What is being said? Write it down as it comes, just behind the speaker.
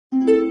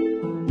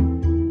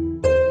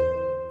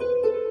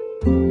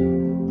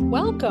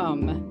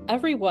Welcome,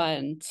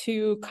 everyone,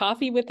 to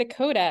Coffee with the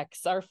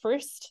Codex, our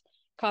first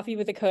Coffee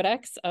with the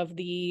Codex of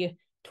the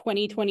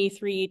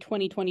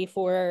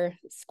 2023-2024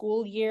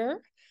 school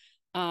year.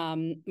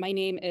 My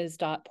name is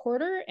Dot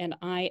Porter, and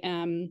I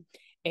am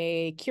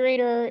a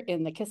curator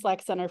in the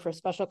Kislak Center for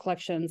Special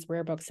Collections,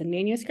 Rare Books, and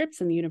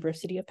Manuscripts in the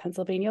University of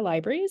Pennsylvania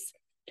Libraries.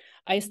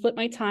 I split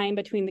my time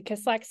between the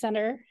Kislak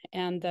Center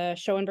and the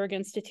Schoenberg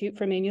Institute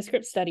for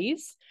Manuscript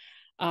Studies,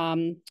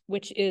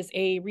 which is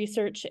a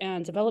research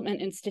and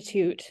development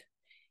institute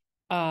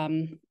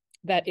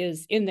that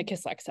is in the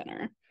Kislak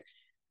Center.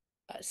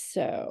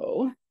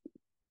 So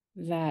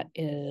that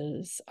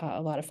is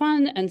a lot of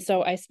fun. And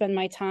so I spend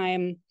my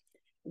time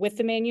with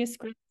the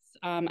manuscripts.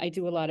 I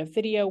do a lot of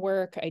video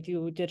work. I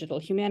do digital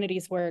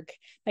humanities work.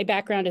 My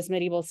background is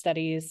medieval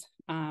studies.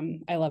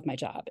 I love my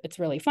job. It's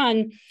really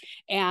fun.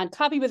 And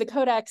Coffee with the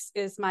Codex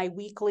is my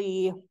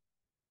weekly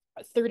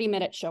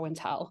 30-minute show and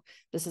tell.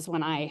 This is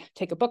when I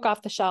take a book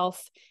off the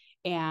shelf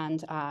and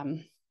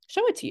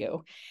show it to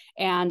you.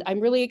 And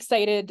I'm really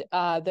excited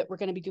that we're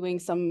going to be doing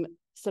some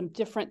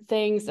different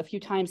things a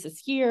few times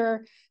this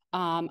year.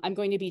 I'm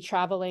going to be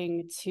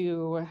traveling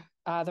to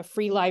the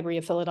Free Library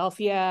of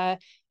Philadelphia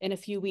in a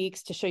few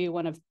weeks to show you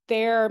one of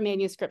their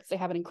manuscripts. They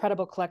have an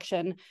incredible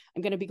collection.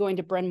 I'm going to be going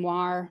to Bryn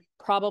Mawr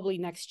probably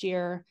next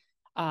year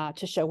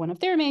to show one of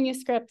their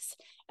manuscripts.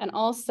 And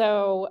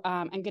also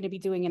I'm going to be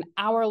doing an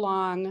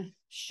hour-long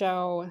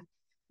show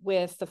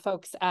with the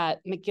folks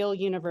at McGill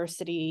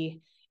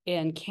University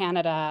in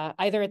Canada,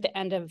 either at the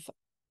end of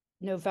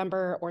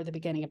November or the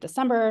beginning of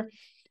December.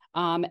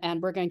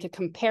 And we're going to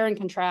compare and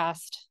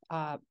contrast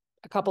a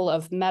couple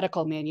of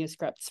medical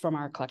manuscripts from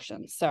our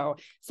collection. So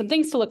some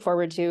things to look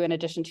forward to in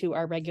addition to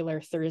our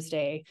regular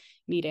Thursday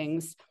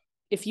meetings.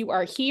 If you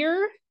are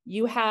here,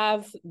 you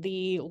have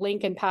the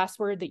link and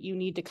password that you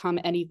need to come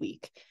any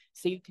week.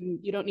 So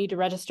you don't need to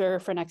register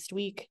for next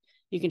week.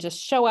 You can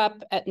just show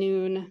up at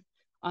noon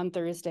on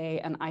Thursday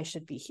and I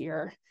should be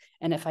here.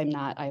 And if I'm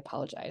not, I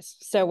apologize.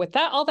 So with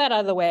that, all that out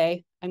of the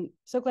way, I'm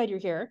so glad you're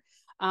here.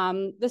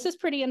 This is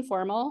pretty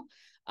informal.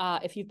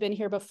 If you've been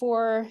here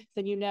before,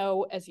 then you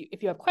know, if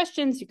you have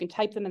questions, you can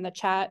type them in the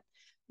chat.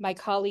 My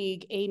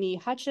colleague, Amy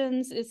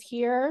Hutchins, is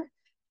here.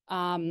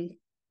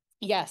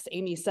 Yes,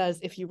 Amy says,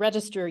 if you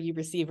register, you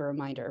receive a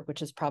reminder,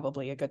 which is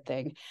probably a good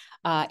thing.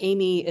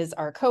 Amy is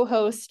our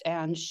co-host,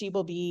 and she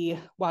will be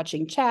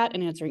watching chat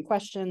and answering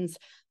questions.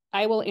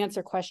 I will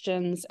answer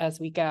questions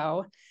as we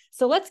go.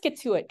 So let's get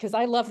to it, because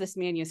I love this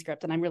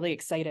manuscript, and I'm really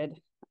excited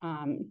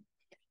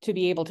to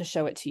be able to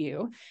show it to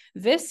you.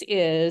 This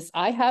is,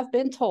 I have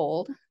been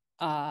told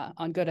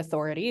on good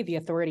authority, the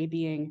authority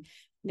being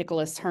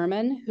Nicholas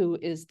Herman, who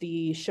is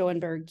the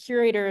Schoenberg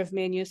Curator of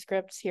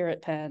Manuscripts here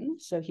at Penn.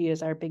 So he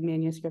is our big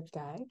manuscript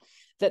guy,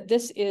 that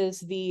this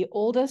is the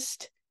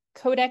oldest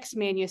Codex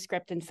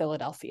manuscript in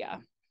Philadelphia.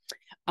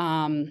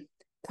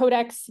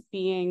 Codex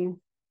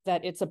being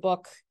that it's a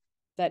book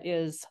that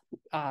is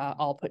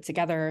all put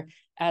together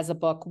as a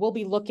book. We'll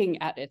be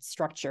looking at its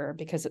structure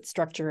because its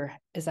structure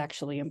is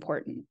actually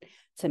important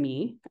to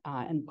me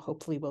and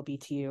hopefully will be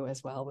to you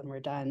as well when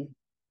we're done.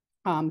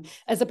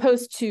 As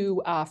opposed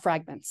to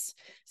fragments.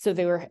 So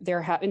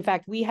in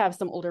fact, we have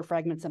some older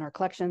fragments in our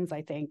collections,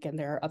 I think, and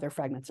there are other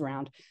fragments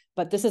around,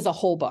 but this is a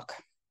whole book.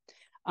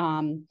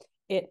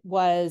 It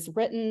was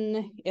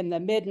written in the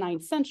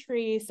mid-9th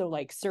century, so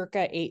like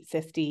circa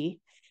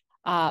 850,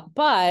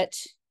 but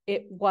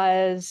it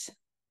was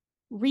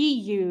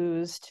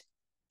reused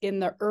in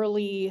the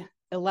early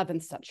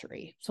 11th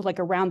century, so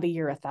like around the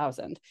year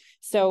 1000.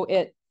 So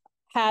it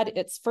had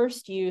its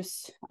first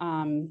use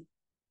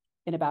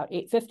in about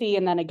 850,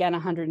 and then again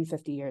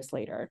 150 years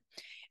later.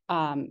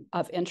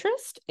 Of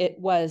interest, it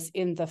was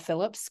in the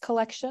Phillips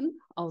collection.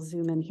 I'll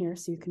zoom in here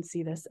so you can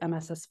see this,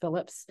 MSS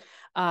Phillips.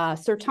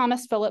 Sir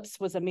Thomas Phillips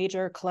was a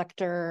major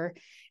collector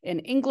in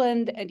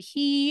England, and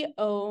he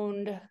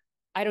owned,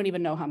 I don't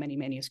even know how many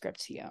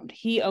manuscripts he owned.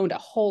 He owned a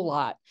whole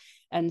lot.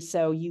 And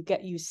so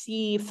you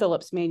see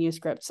Phillips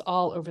manuscripts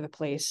all over the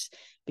place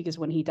because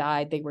when he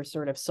died, they were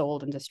sort of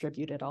sold and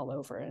distributed all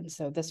over. And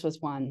so this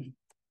was one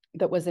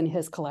that was in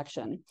his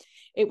collection.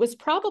 It was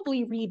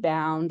probably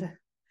rebound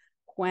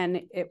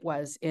when it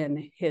was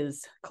in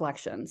his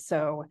collection.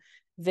 So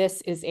this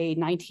is a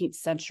 19th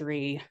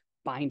century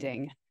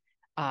binding,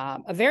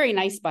 a very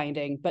nice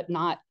binding, but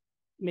not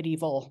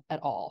medieval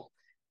at all.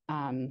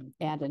 And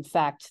in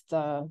fact,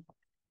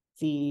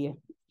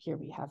 here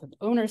we have an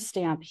owner's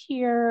stamp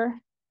here,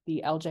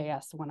 the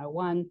LJS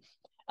 101.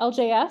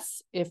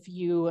 LJS, if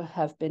you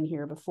have been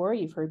here before,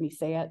 you've heard me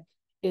say it,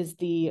 is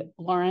the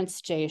Lawrence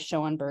J.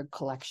 Schoenberg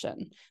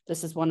collection.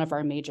 This is one of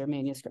our major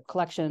manuscript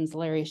collections.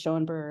 Larry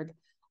Schoenberg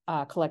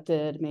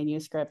collected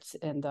manuscripts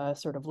in the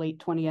sort of late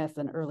 20th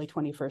and early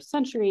 21st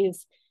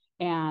centuries,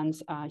 and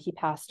he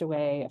passed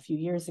away a few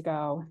years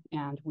ago,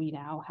 and we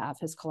now have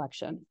his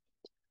collection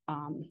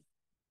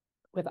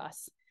with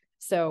us.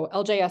 So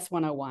LJS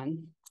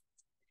 101.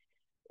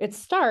 It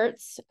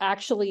starts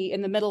actually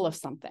in the middle of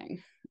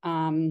something.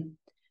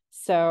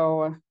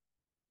 So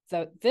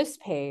this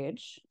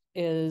page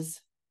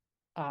is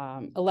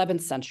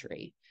 11th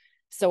century.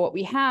 So what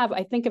we have,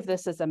 I think of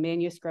this as a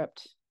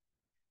manuscript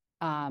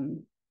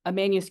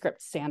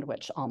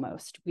sandwich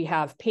almost. We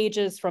have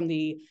pages from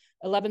the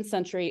 11th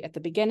century at the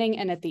beginning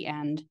and at the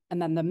end,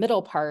 and then the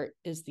middle part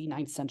is the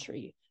 9th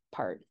century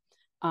part.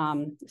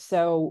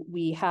 So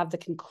we have the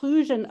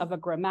conclusion of a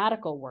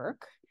grammatical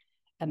work,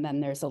 and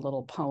then there's a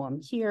little poem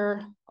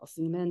here. I'll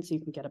zoom in so you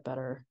can get a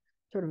better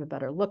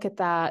look at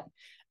that.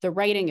 The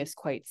writing is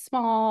quite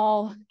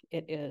small.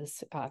 It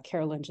is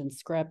Carolingian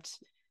script.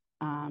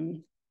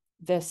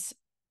 This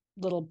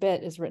little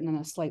bit is written in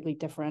a slightly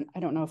different, I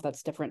don't know if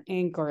that's different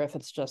ink or if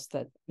it's just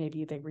that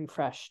maybe they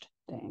refreshed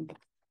the ink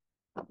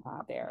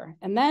there.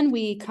 And then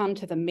we come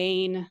to the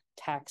main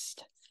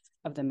text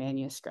of the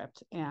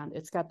manuscript, and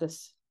it's got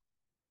this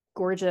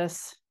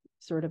gorgeous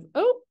sort of,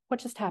 oh, what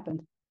just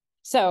happened?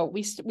 So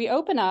we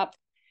open up,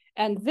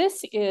 and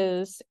this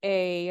is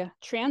a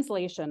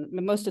translation,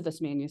 most of this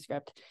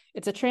manuscript,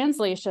 it's a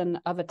translation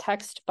of a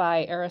text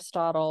by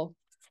Aristotle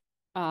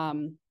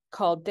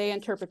called De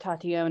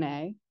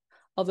Interpretatione,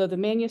 although the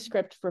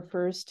manuscript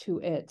refers to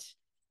it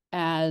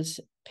as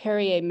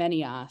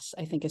Periemenias,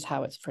 I think is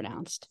how it's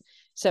pronounced.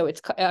 So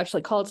it's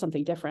actually called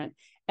something different.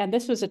 And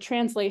this was a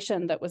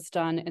translation that was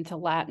done into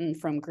Latin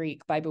from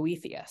Greek by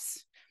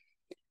Boethius.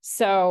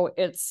 So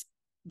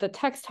the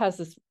text has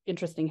this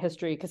interesting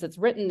history because it's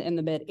written in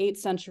the mid-8th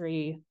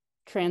century,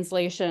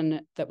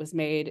 translation that was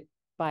made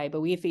by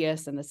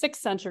Boethius in the 6th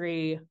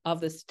century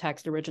of this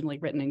text originally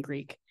written in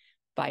Greek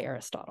by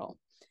Aristotle.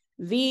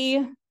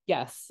 We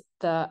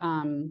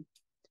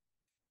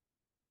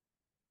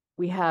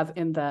have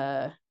in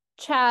the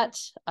chat,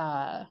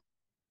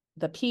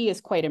 the P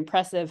is quite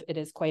impressive. It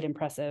is quite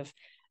impressive.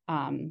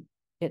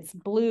 It's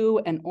blue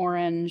and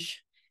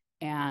orange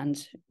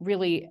and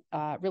really,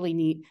 really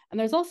neat. And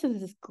there's also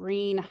this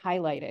green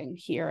highlighting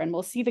here, and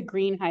we'll see the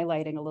green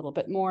highlighting a little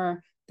bit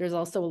more. There's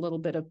also a little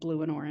bit of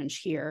blue and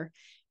orange here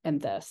in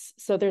this.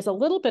 So there's a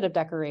little bit of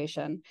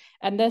decoration.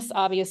 And this,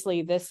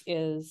 obviously, this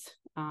is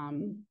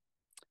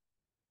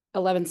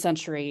 11th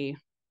century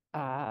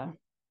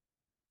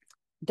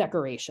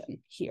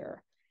decoration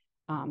here.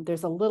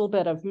 There's a little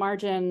bit of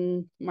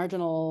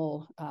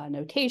marginal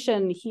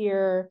notation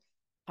here.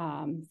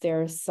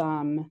 There's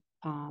some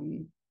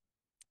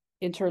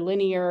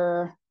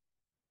interlinear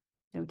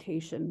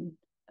notation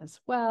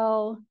as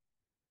well.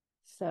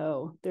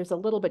 So there's a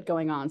little bit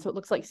going on. So it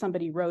looks like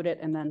somebody wrote it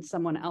and then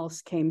someone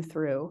else came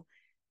through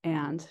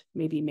and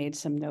maybe made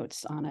some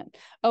notes on it.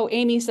 Oh,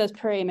 Amy says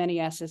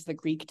Periemenias is the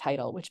Greek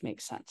title, which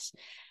makes sense.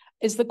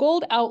 Is the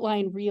gold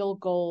outline real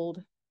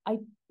gold? I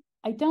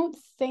don't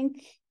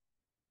think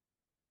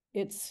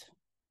it's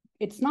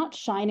not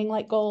shining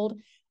like gold.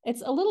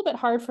 It's a little bit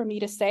hard for me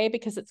to say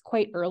because it's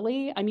quite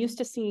early. I'm used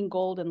to seeing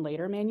gold in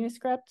later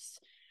manuscripts.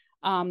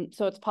 So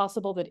it's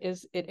possible that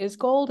it is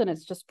gold and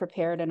it's just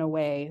prepared in a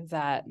way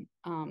that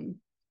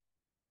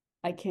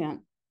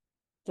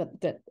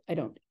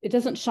it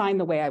doesn't shine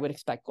the way I would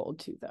expect gold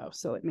to, though.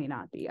 So it may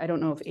not be. I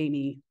don't know if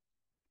Amy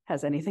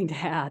has anything to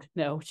add.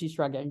 No, she's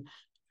shrugging.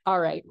 All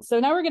right, so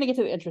now we're going to get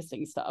to the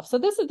interesting stuff. So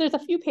there's a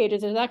few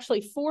pages. There's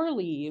actually 4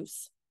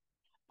 leaves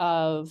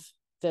of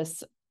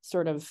this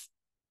sort of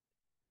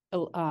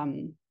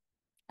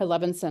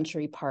 11th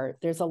century part.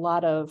 There's a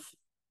lot of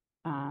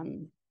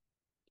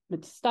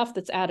stuff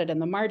that's added in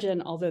the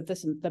margin, although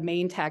the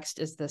main text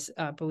is this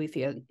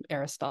Boethian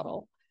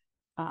Aristotle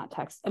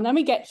text. And then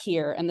we get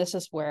here, and this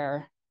is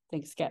where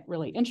things get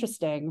really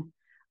interesting,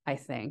 I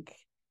think,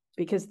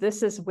 because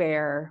this is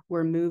where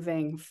we're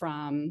moving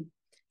from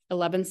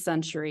 11th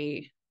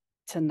century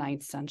to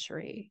 9th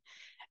century.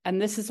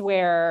 And this is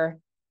where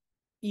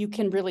you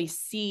can really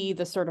see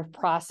the sort of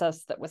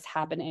process that was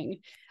happening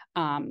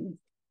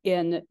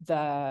in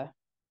the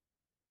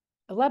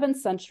 11th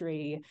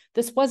century.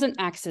 This wasn't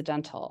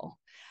accidental.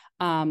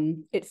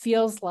 It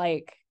feels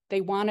like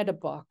they wanted a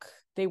book.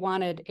 They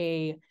wanted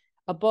a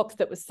book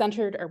that was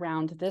centered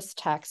around this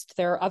text.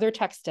 There are other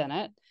texts in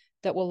it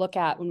that we'll look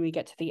at when we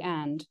get to the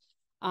end.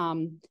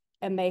 And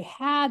they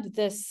had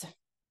this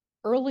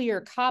earlier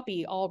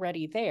copy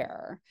already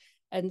there.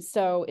 And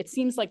so it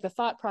seems like the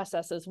thought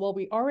process is, well,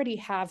 we already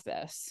have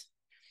this.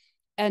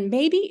 And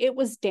maybe it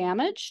was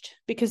damaged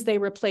because they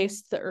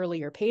replaced the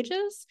earlier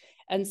pages.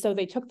 And so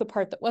they took the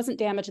part that wasn't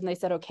damaged and they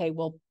said, okay,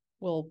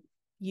 we'll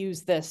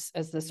use this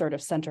as the sort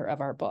of center of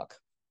our book.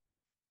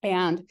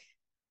 And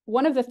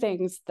one of the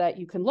things that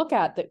you can look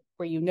at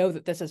where you know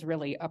that this is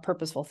really a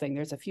purposeful thing,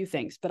 there's a few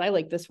things, but I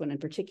like this one in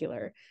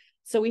particular.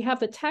 So we have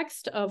the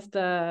text of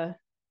the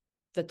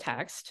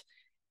text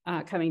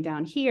coming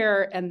down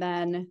here, and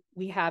then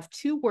we have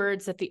 2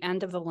 words at the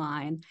end of the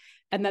line,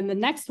 and then the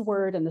next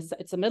word, and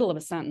it's the middle of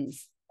a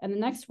sentence, and the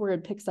next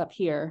word picks up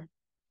here,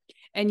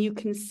 and you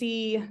can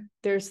see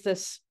there's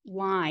this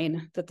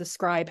line that the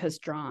scribe has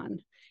drawn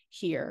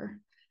here.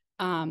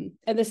 And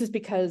this is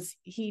because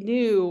he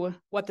knew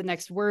what the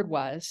next word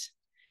was,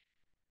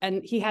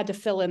 and he had to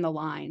fill in the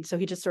line. So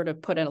he just sort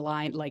of put in a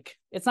line, like,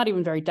 it's not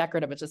even very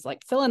decorative, it's just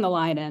like fill in the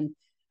line in,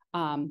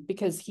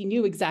 because he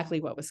knew exactly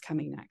what was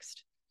coming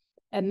next.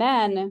 And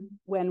then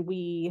when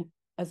we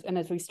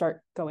as we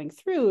start going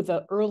through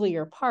the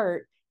earlier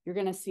part, you're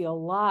going to see a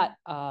lot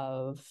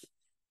of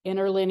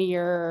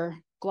interlinear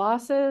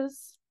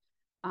glosses,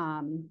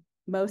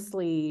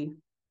 mostly,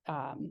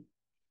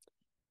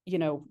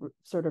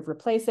 sort of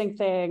replacing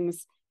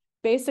things,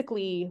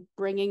 basically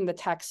bringing the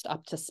text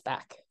up to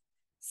spec.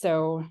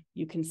 So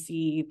you can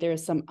see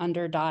there's some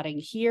underdotting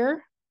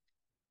here,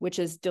 which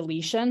is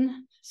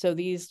deletion. So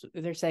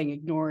they're saying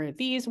ignore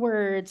these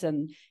words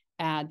and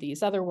add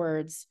these other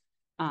words.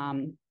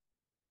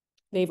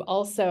 They've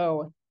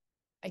also,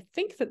 I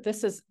think that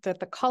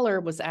the color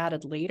was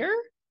added later.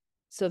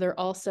 So they're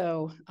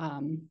also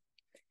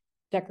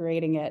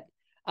decorating it.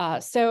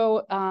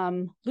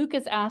 Luke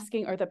is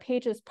asking, are the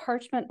pages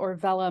parchment or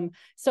vellum?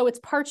 So it's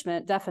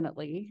parchment,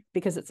 definitely,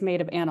 because it's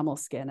made of animal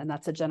skin, and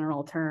that's a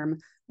general term.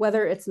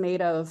 Whether it's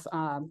made of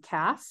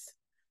calf,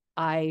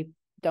 I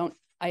don't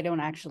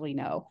actually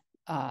know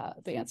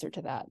the answer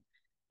to that.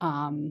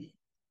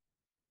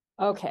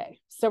 Okay,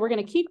 so we're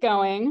going to keep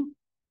going.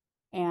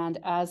 And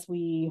as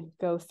we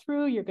go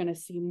through, you're going to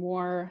see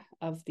more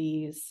of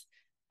these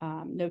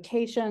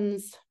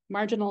notations,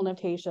 marginal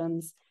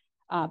notations.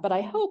 But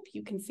I hope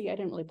you can see, I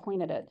didn't really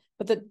point at it,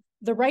 but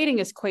the writing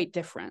is quite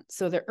different.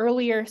 So the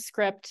earlier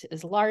script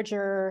is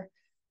larger.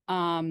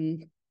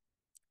 The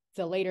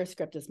later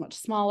script is much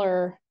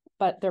smaller,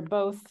 but they're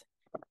both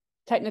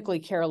technically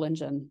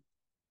Carolingian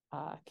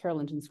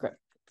script,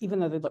 even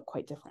though they look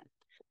quite different.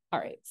 All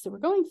right, so we're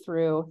going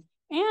through.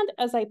 And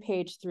as I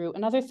page through,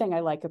 another thing I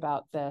like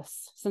about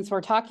this, since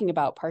we're talking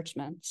about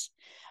parchment,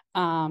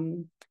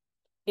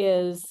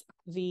 is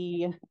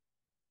the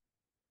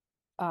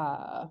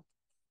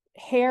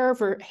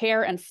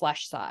hair and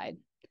flesh side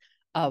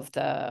of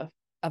the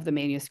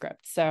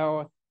manuscript.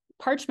 So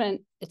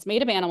parchment, it's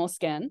made of animal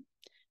skin.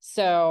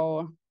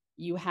 So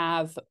you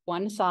have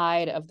one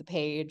side of the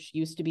page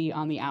used to be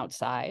on the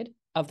outside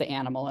of the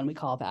animal, and we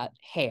call that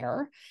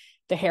hair,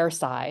 the hair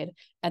side.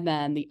 And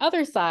then the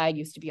other side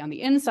used to be on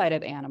the inside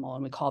of the animal,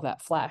 and we call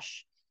that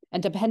flesh.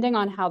 And depending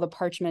on how the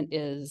parchment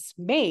is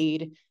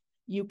made,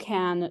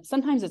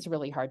 sometimes it's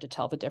really hard to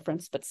tell the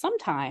difference, but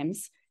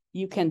sometimes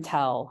you can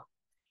tell.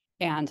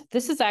 And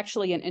this is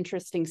actually an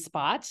interesting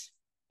spot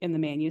in the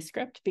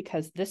manuscript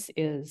because this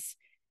is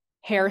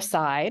hair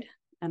side.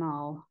 And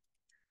I'll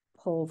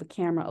pull the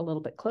camera a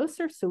little bit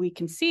closer so we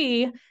can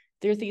see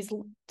there's these,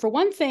 for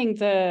one thing,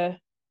 the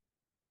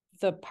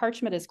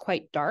parchment is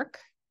quite dark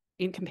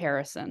in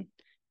comparison.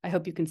 I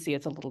hope you can see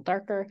it's a little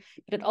darker,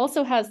 but it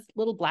also has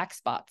little black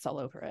spots all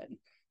over it.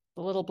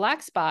 The little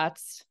black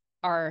spots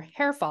are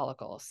hair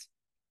follicles.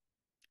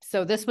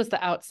 So this was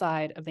the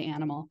outside of the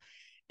animal.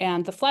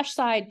 And the flesh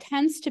side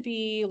tends to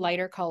be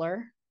lighter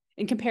color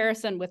in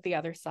comparison with the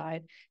other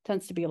side,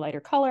 tends to be a lighter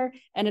color.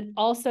 And it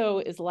also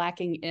is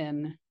lacking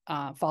in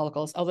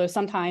follicles, although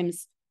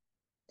sometimes,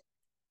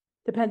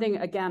 depending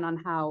again on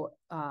how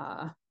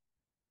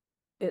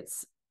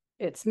it's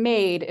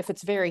made, if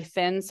it's very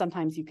thin,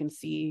 sometimes you can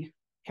see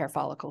hair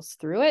follicles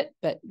through it,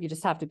 but you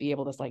just have to be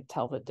able to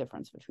tell the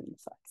difference between the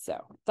sides. So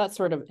that's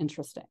sort of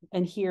interesting.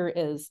 And here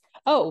is,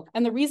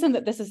 and the reason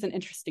that this is an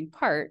interesting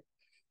part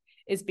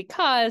is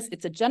because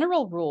it's a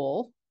general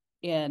rule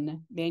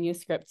in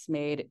manuscripts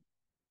made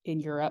in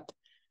Europe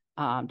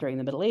during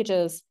the Middle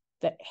Ages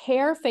that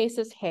hair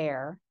faces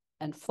hair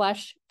and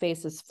flesh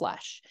faces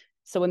flesh.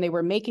 So when they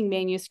were making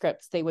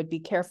manuscripts, they would be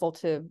careful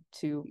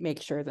to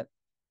make sure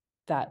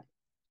that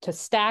to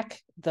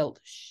stack the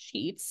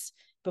sheets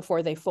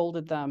before they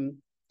folded them,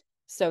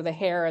 so the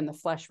hair and the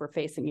flesh were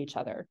facing each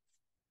other.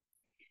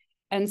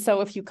 And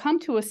so if you come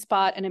to a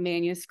spot in a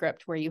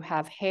manuscript where you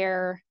have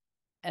hair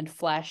and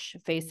flesh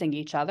facing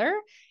each other,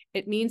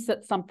 it means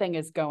that something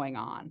is going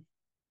on.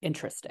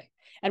 Interesting.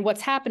 And what's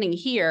happening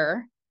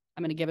here,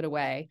 I'm going to give it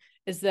away,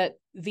 is that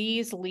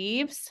these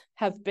leaves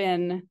have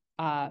been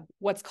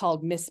what's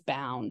called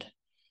misbound.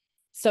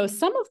 So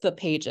some of the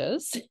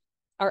pages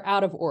are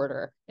out of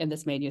order in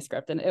this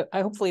manuscript. And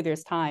hopefully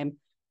there's time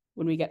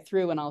when we get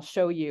through and I'll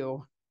show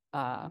you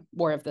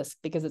more of this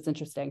because it's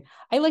interesting.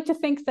 I like to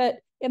think that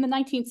in the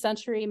 19th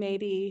century,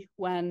 maybe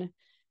when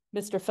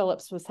Mr.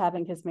 Phillips was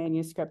having his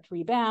manuscript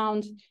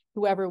rebound,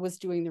 whoever was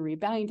doing the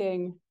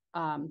rebinding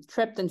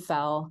tripped and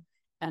fell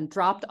and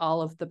dropped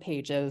all of the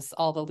pages,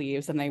 all the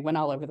leaves, and they went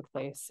all over the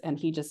place. And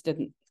he just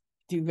didn't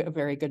do a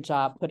very good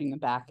job putting them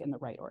back in the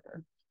right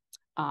order.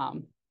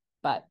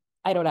 But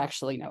I don't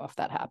actually know if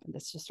that happened.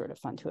 It's just sort of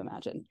fun to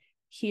imagine.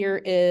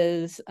 Here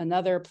is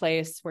another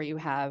place where you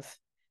have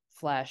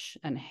flesh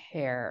and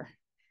hair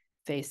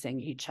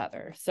facing each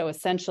other. So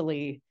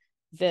essentially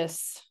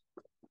this,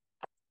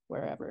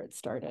 wherever it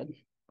started,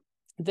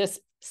 this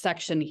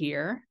section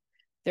here,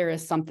 there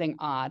is something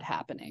odd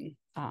happening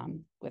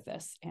with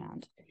this.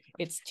 And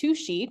it's two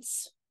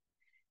sheets.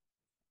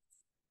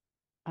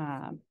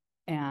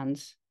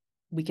 And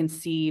we can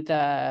see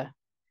the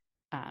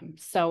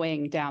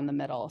sewing down the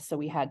middle. So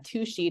we had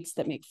two sheets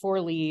that make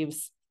 4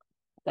 leaves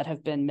that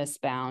have been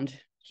misbound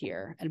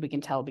here. And we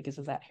can tell because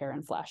of that hair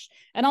and flesh.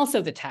 And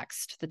also the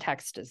text. The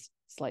text is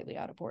slightly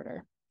out of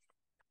order.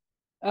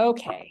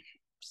 Okay,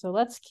 so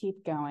let's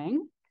keep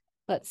going.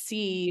 Let's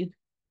see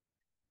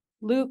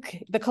Luke,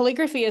 the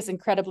calligraphy is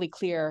incredibly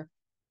clear.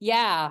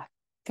 Yeah,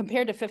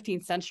 compared to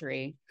 15th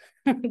century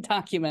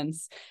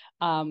documents,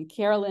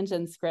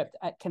 Carolingian script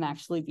can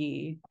actually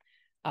be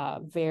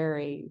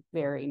very,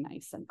 very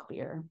nice and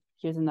clear.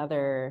 Here's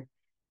another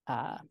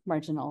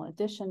marginal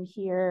addition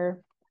here.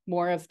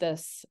 More of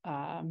this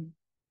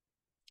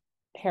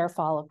hair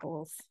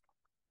follicles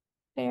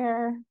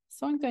there.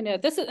 So I'm going to,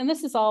 this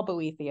is all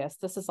Boethius.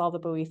 This is all the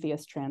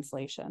Boethius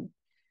translation.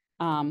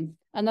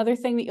 Another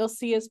thing that you'll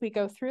see as we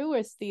go through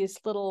is these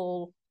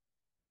little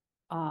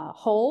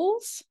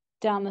holes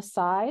down the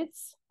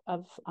sides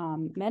of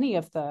many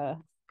of the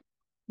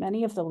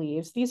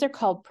leaves. These are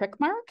called prick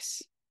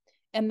marks,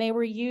 and they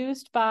were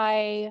used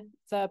by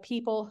the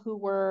people who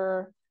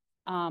were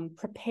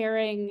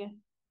preparing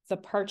the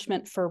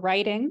parchment for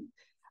writing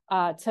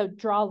to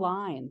draw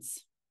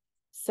lines.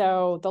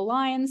 So the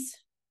lines,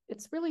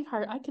 it's really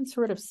hard. I can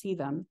sort of see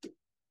them.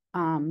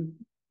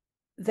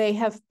 They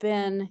have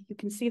been, you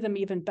can see them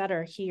even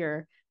better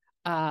here.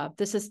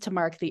 This is to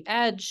mark the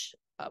edge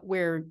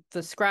where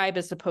the scribe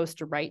is supposed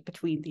to write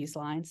between these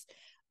lines.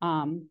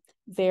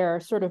 They're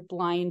sort of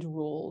blind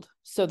ruled.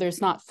 So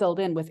there's not filled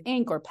in with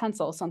ink or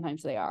pencil.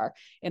 Sometimes they are.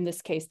 In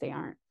this case, they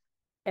aren't.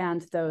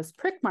 And those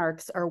prick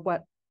marks are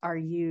what are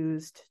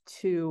used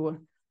to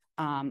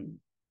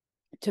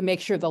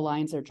make sure the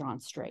lines are drawn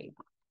straight.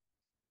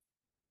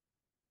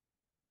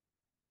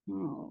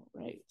 All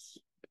right.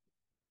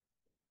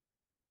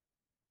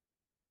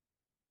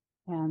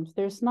 And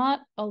there's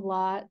not a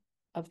lot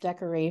of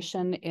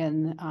decoration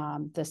in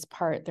this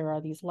part. There are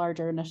these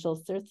larger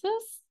initials. There's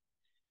this,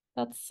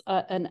 that's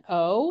an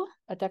O,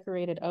 a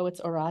decorated O,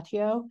 it's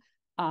oratio.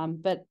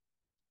 But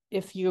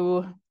if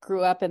you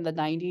grew up in the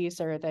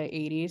 90s or the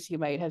 80s, you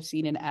might have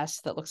seen an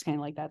S that looks kind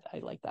of like that. I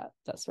like that.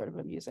 That's sort of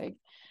amusing.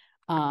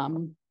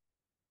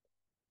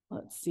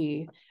 Let's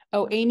see.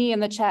 Oh, Amy in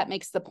the chat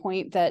makes the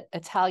point that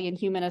Italian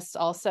humanists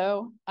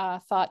also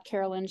thought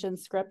Carolingian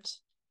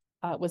script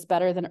was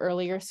better than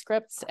earlier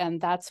scripts,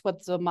 and that's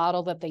what's the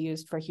model that they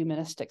used for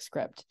humanistic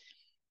script.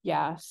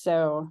 Yeah,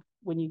 so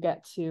when you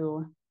get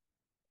to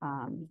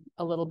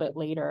a little bit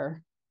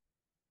later,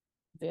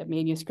 the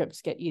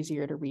manuscripts get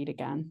easier to read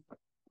again.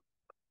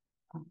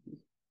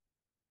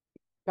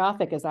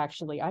 Gothic is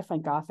actually, I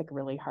find Gothic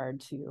really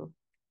hard to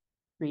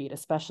read,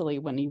 especially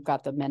when you've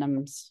got the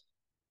minims.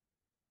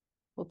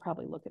 We'll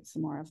probably look at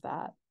some more of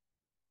that.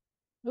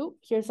 Oh,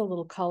 here's a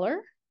little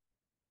color,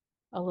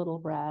 a little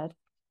red.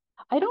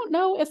 I don't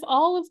know if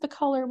all of the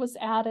color was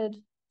added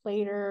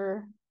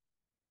later,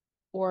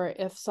 or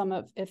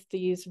if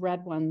these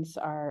red ones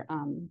are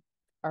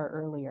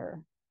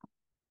earlier.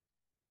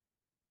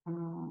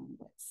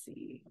 Let's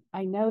see.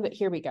 I know that,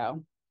 here we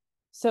go.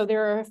 So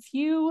there are a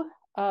few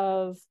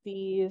of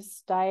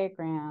these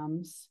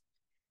diagrams,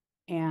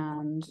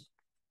 and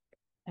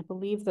I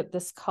believe that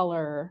this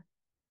color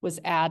was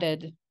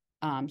added,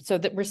 so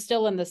that we're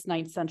still in this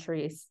 9th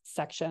century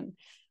section.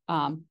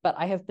 But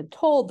I have been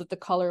told that the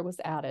color was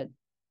added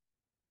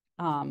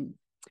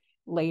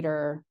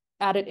later,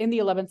 added in the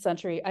 11th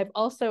century. I've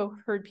also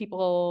heard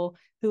people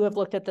who have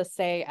looked at this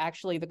say,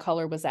 actually, the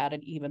color was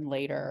added even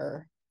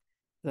later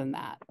than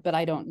that, but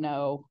I don't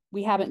know.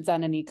 We haven't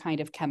done any kind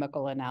of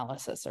chemical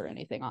analysis or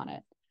anything on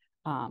it,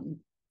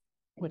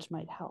 which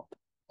might help.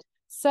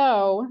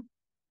 So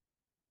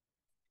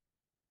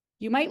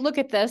you might look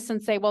at this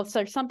and say, well, so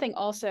there's something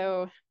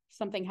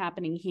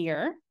happening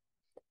here.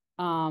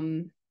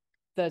 The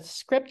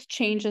script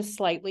changes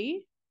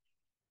slightly.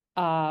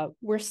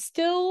 We're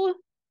still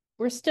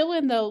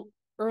in the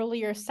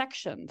earlier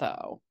section,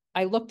 though.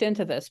 I looked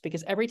into this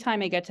because every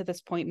time I get to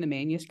this point in the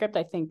manuscript,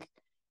 I think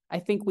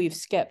we've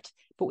skipped,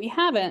 but we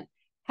haven't.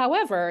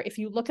 However, if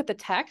you look at the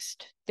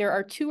text, there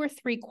are 2 or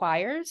 3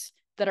 choirs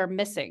that are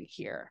missing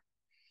here.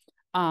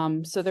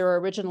 So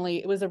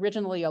it was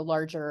originally a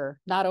larger,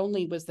 not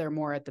only was there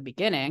more at the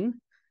beginning,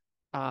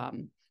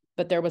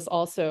 but there was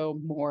also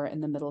more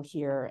in the middle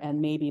here, and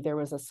maybe there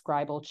was a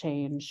scribal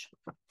change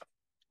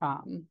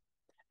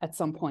at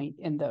some point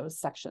in those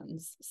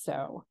sections.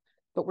 So,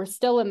 but we're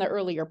still in the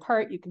earlier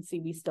part. You can see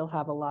we still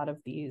have a lot of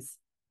these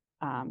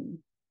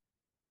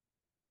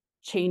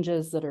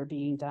changes that are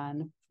being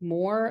done.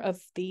 More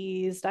of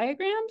these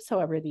diagrams,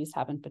 however, these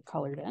haven't been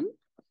colored in,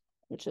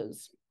 which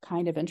is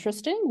kind of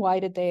interesting. Why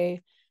did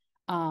they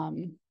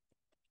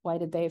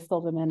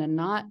fill them in and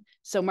not?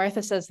 So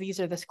Martha says these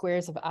are the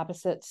squares of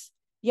opposites.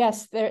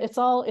 Yes, it's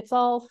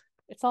all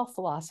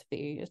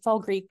philosophy. It's all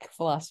Greek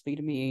philosophy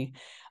to me,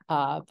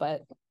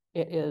 but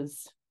it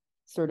is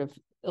sort of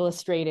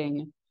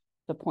illustrating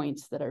the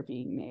points that are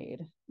being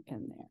made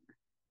in there.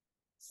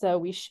 So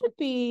we should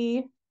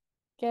be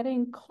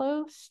getting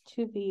close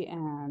to the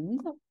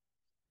end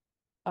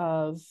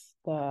of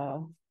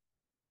the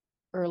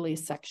early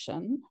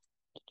section.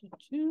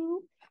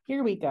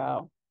 Here we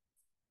go.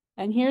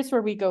 And here's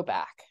where we go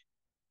back.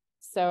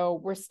 So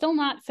we're still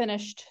not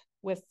finished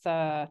with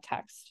the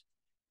text.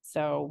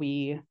 So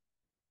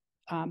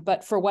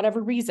but for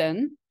whatever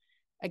reason,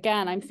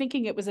 again, I'm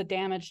thinking it was a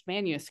damaged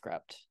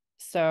manuscript.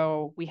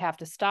 So we have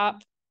to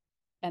stop,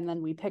 and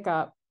then we pick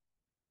up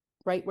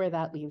right where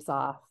that leaves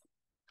off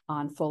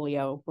on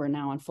folio. We're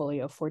now on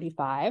folio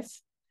 45.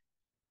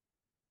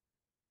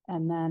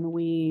 And then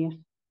we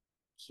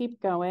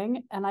keep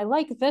going. And I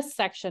like this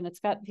section. It's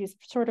got these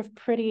sort of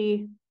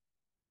pretty,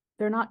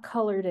 they're not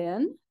colored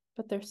in,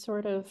 but they're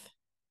sort of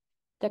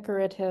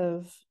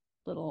decorative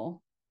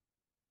little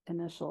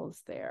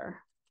initials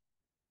there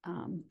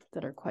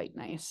that are quite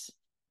nice.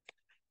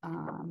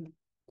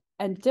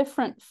 And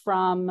different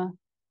from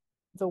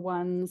the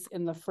ones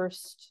in the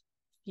first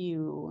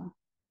few.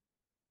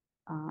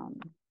 I'm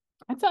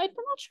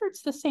not sure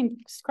it's the same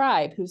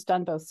scribe who's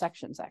done both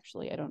sections,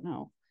 actually. I don't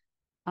know.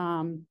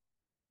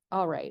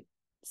 All right.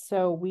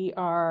 So we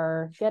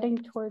are getting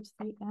towards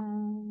the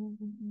end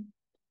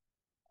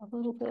a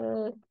little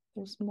bit.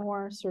 There's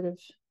more sort of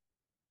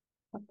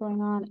stuff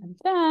going on. And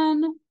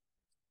then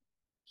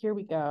here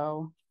we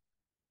go.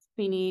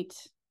 Finite.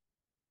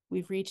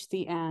 We've reached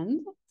the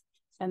end.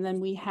 And then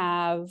we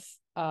have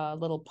a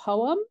little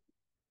poem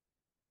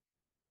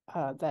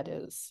that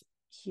is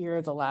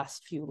here, the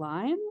last few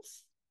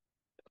lines.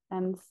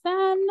 And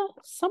then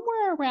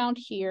somewhere around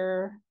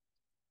here,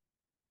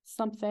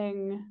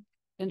 something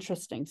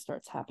interesting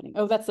starts happening.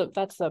 Oh, that's a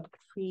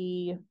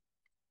preview.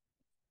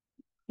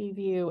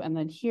 And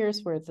then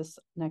here's where this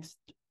next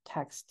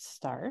text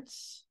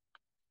starts.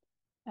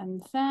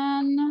 And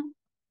then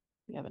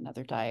we have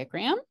another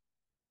diagram.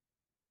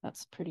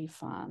 That's pretty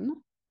fun.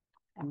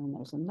 And then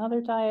there's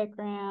another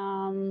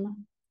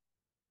diagram.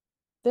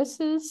 This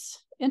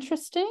is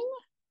interesting.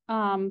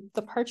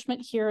 The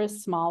parchment here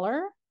is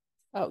smaller.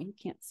 Oh, you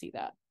can't see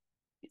that.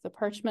 The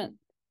parchment,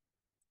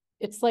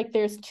 it's like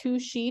there's two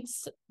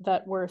sheets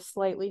that were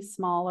slightly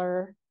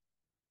smaller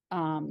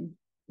than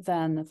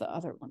the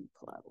other one.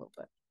 Pull out a little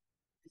bit.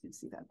 You can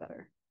see that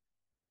better.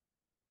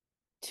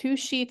 Two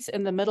sheets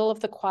in the middle of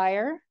the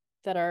quire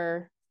that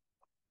are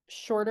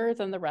shorter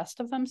than the rest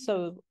of them.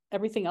 So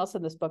everything else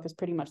in this book is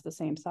pretty much the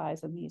same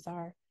size, and these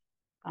are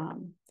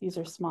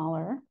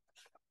smaller.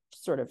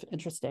 Sort of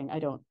interesting.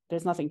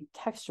 There's nothing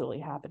textually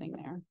happening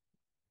there.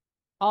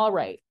 All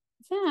right.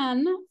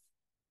 Then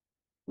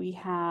we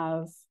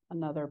have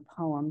another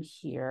poem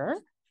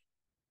here.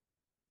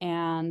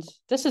 And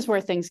this is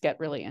where things get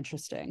really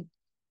interesting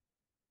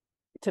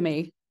to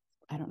me.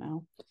 I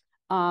don't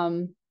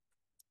know.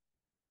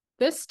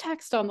 This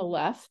text on the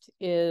left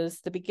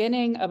is the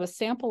beginning of a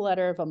sample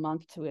letter of a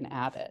monk to an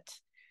abbot.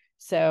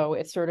 So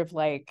it's sort of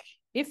like,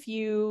 if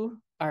you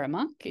are a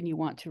monk and you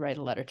want to write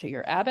a letter to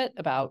your abbot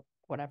about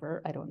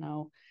whatever, I don't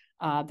know.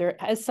 There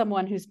is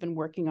someone who's been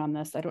working on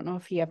this. I don't know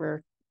if he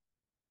ever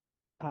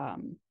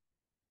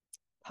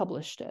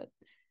published it,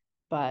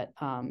 but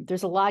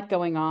there's a lot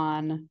going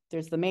on.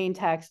 There's the main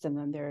text, and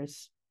then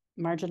there's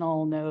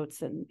marginal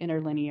notes and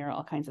interlinear,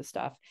 all kinds of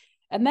stuff.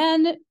 And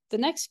then the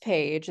next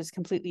page is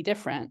completely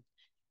different.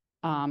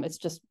 It's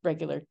just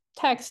regular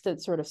text.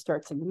 It sort of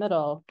starts in the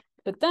middle.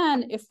 But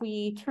then if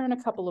we turn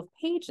a couple of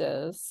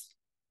pages,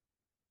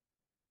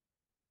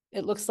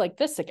 it looks like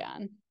this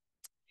again.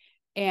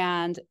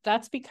 And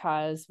that's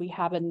because we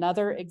have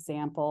another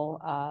example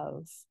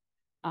of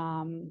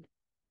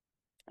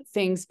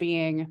things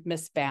being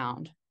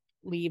misbound,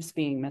 leaves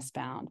being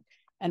misbound.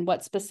 And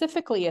what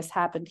specifically has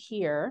happened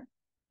here,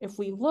 if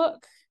we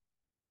look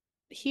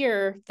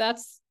here,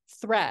 that's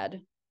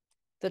thread.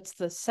 That's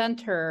the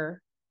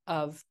center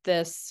of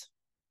this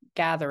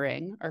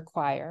gathering or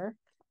quire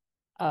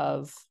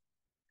of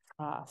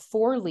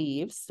 4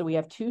 leaves. So we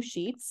have 2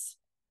 sheets.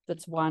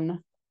 That's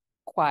one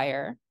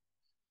quire.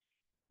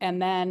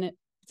 And then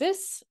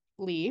this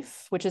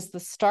leaf, which is the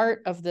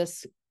start of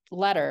this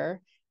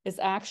letter, is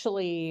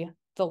actually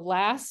the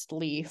last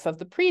leaf of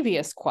the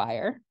previous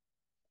quire.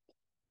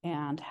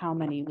 And how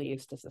many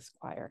leaves does this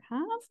quire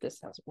have? This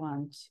has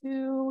 1,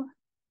 2,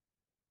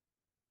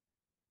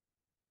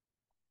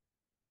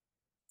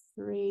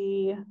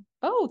 3.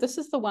 Oh, this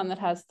is the one that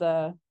has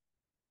the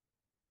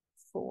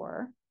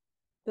 4.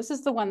 This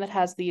is the one that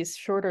has these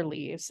shorter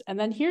leaves. And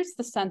then here's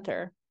the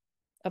center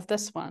of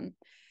this one.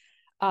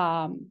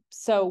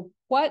 So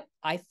what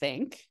I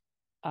think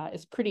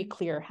is pretty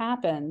clear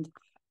happened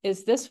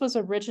is this was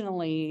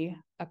originally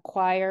a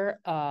quire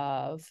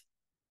of,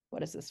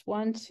 what is this?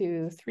 1,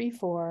 2, 3,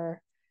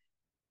 4,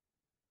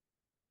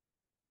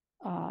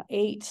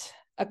 8,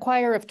 a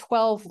quire of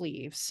 12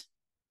 leaves.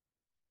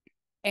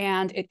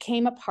 And it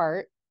came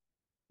apart,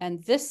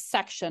 and this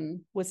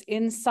section was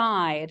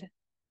inside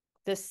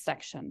this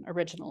section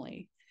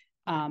originally,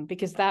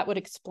 because that would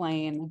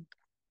explain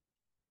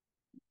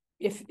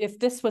if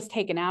this was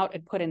taken out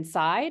and put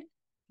inside,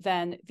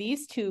 then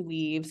these 2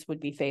 leaves would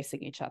be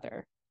facing each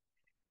other.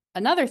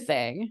 Another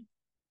thing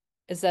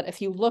is that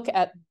if you look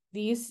at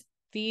these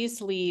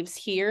leaves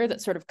here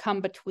that sort of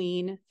come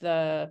between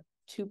the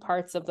 2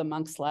 parts of the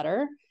monk's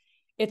letter,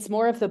 it's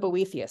more of the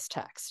Boethius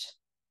text,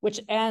 which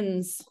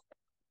ends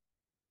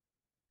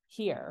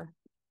here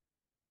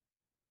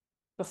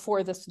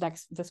before this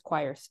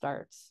quire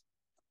starts.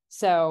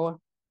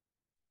 So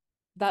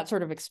that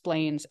sort of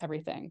explains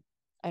everything.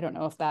 I don't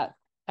know if that,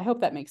 I hope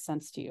that makes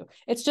sense to you.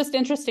 It's just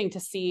interesting to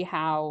see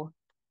how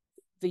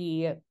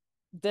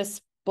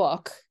this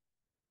book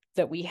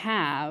that we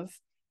have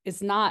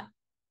is not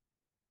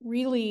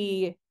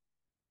really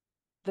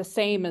the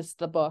same as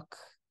the book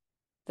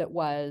that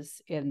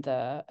was in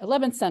the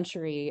 11th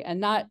century,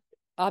 and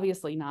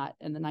obviously not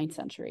in the 9th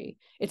century.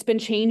 It's been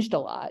changed a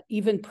lot.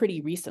 Even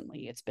pretty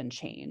recently, it's been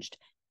changed.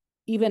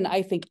 Even,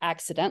 I think,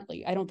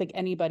 accidentally. I don't think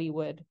anybody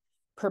would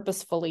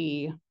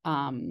purposefully,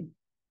 bind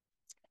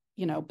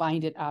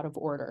it out of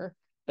order.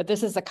 But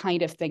this is the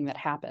kind of thing that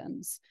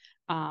happens.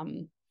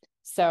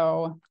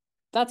 So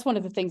that's one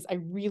of the things I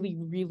really,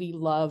 really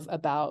love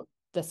about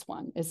this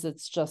one, is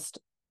it's just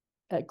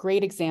a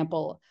great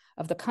example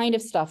of the kind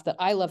of stuff that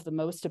I love the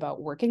most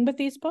about working with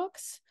these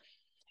books,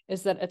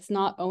 is that it's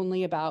not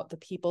only about the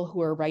people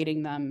who are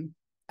writing them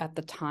at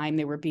the time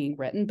they were being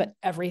written, but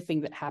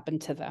everything that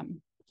happened to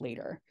them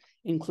later,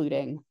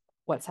 including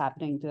what's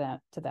happening to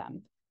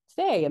them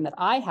today, and that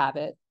I have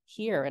it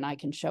here and I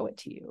can show it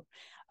to you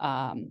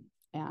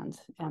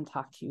and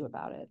talk to you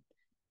about it.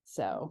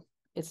 So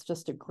it's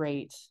just a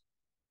great,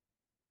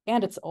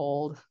 and it's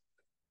old,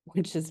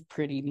 which is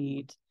pretty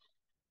neat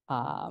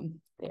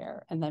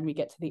there. And then we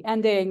get to the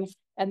ending,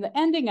 and the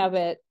ending of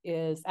it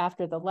is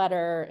after the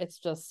letter. It's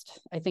just,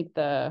 I think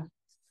the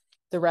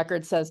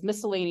record says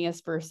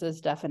miscellaneous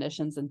verses,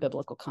 definitions, and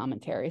biblical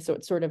commentary. So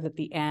it's sort of at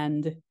the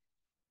end,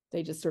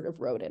 they just sort of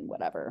wrote in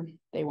whatever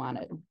they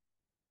wanted.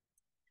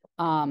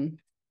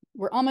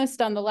 We're almost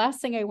done. The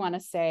last thing I want to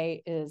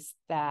say is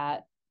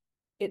that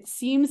it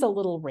seems a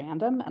little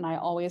random, and I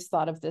always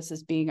thought of this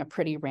as being a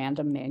pretty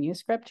random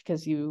manuscript,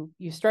 because you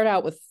start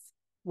out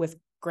with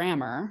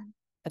grammar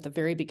at the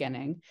very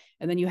beginning,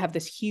 and then you have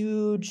this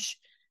huge,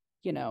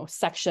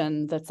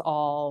 section that's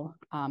all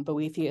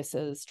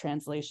Boethius's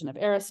translation of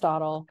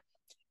Aristotle,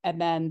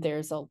 and then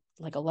there's a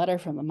letter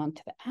from the monk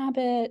to the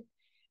abbot,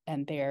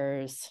 and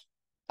there's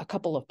a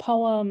couple of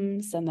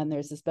poems, and then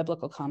there's this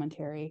biblical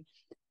commentary.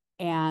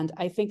 And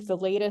I think the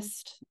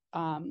latest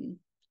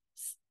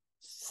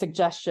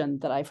suggestion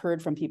that I've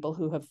heard from people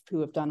who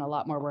have done a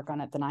lot more work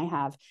on it than I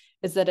have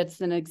is that it's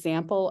an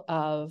example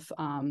of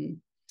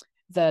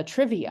the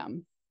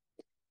trivium,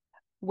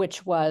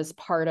 which was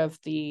part of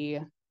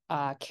the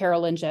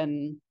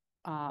Carolingian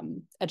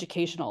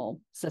educational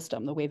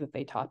system, the way that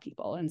they taught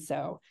people. And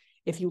so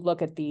if you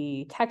look at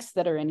the texts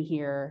that are in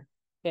here,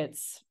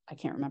 I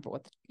can't remember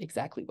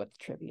exactly what the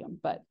trivium,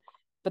 but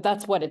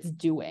that's what it's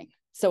doing.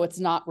 So it's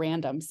not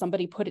random.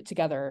 Somebody put it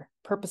together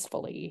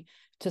purposefully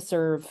to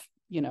serve,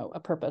 a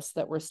purpose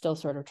that we're still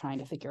sort of trying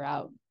to figure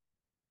out.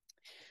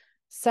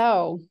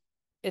 So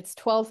it's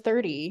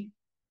 12:30,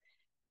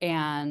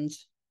 and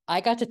I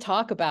got to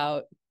talk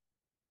about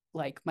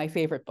my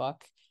favorite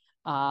book.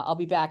 I'll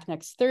be back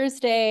next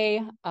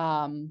Thursday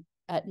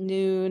at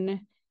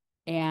noon.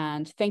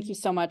 And thank you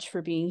so much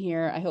for being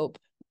here. I hope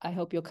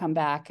you'll come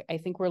back. I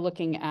think we're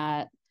looking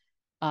at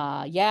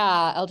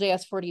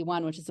LJS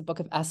 41, which is a book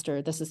of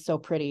Esther. This is so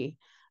pretty.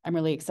 I'm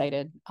really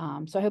excited.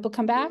 So I hope you'll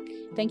come back.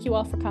 Thank you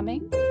all for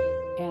coming,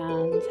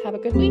 and have a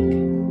good week.